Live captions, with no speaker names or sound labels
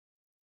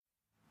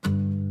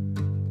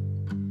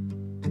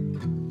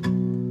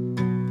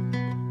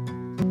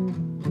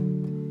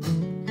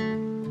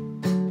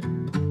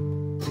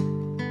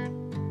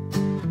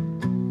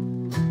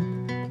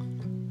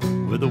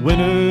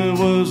winter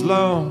was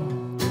long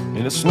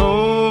and the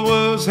snow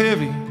was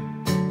heavy.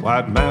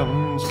 White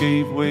mountains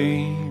gave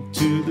way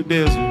to the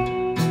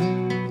desert.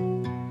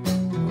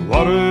 The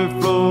water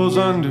flows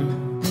under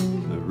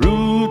the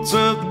roots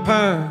of the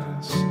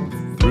pines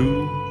and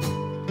through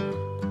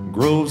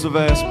groves of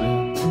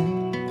aspen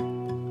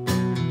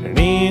and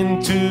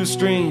into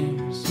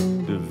streams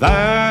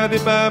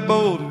divided by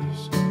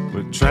boulders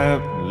where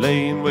trout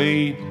lay in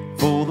wait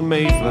for the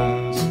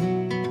mayflies.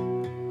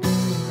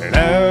 And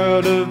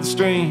out of the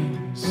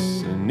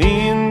streams and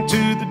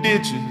into the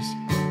ditches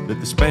that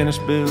the Spanish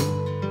built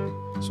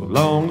so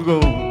long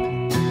ago.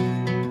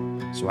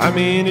 So how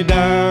many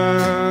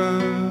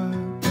died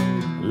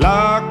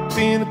locked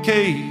in a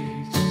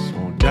cage,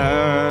 or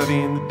died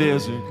in the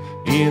desert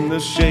in the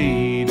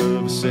shade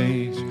of a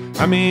sage?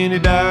 How many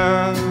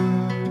died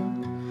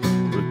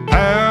with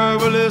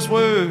powerless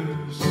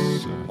words,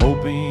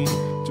 hoping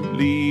to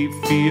leave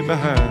fear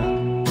behind?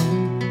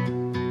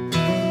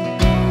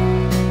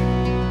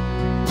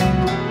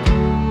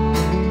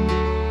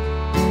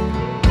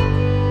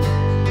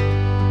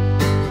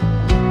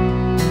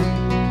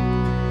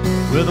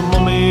 Well, the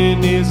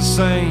moment is the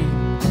same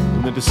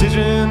when the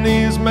decision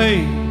is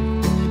made,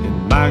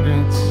 and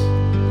migrants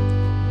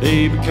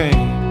they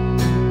became.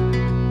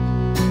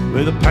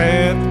 Where the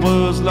path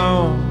was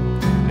long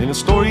and the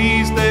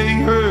stories they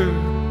heard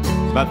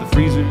about the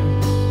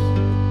freezers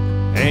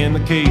and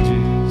the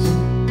cages,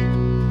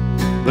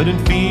 but in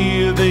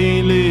fear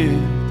they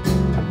lived,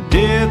 and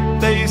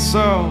death they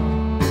saw.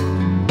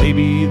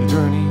 Maybe the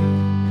journey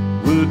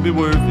would be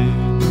worth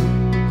it.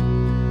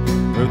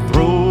 Her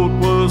throat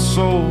was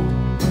sore,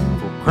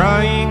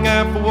 crying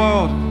out for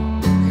water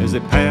as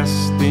they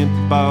passed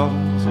empty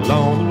bottles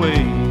along the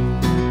way.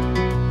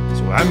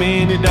 So how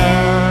many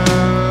died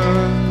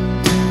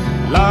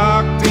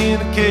locked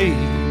in a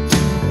cage,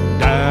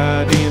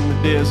 died in the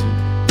desert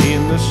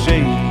in the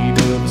shade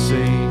of a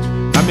sage?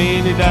 How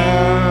many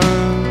died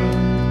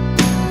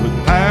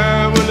with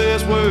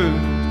powerless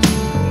words,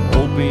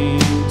 hoping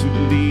to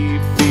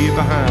leave fear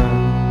behind?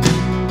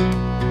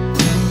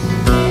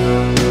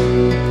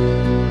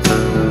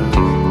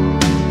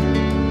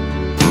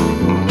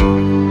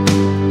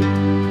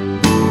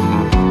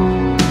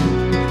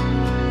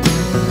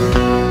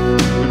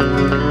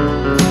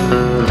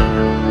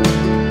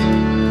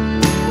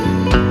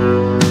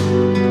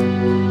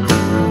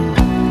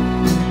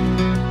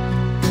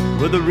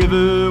 Where the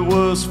river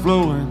was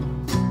flowing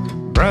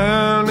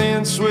brown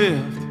and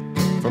swift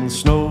from the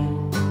snow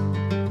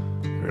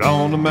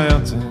on the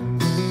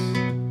mountains,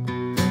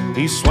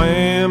 he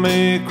swam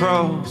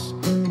across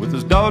with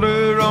his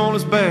daughter on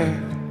his back,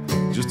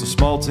 just a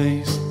small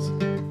taste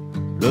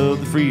of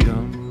the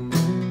freedom.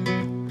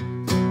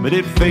 But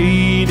it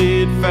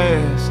faded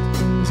fast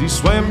as he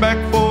swam back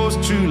for his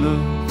true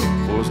love,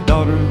 for his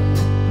daughter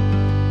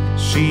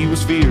she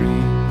was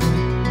fearing.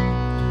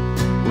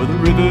 Well, the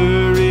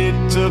river it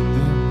took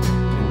them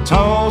and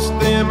tossed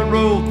them and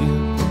rolled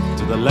them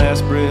to the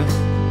last breath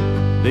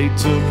they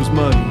took was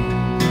muddy.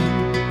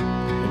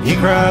 And he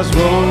cries,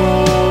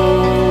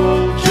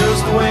 "Roll,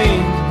 just the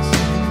wings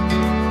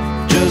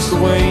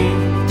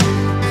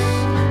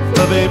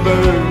of a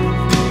bird."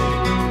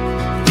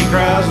 He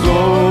cries,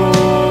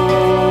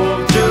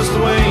 "Roll, just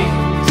the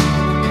wings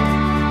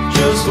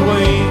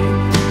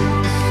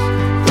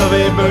of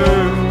a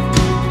bird."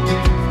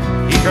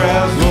 He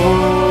cries,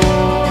 "Roll,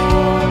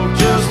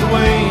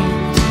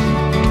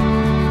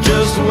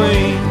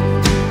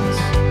 wings,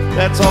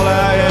 that's all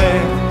I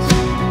ask."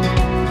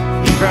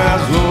 He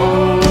cries,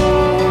 "Oh,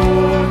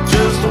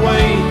 just the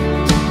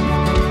wings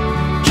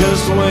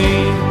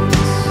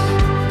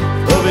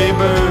of a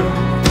bird,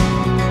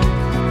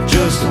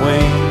 just the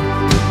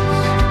wings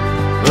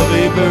of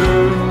a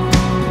bird,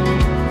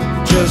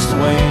 just the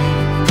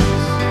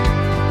wings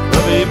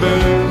of a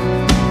bird,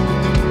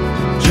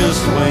 just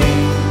the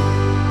wings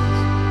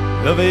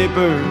of a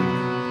bird."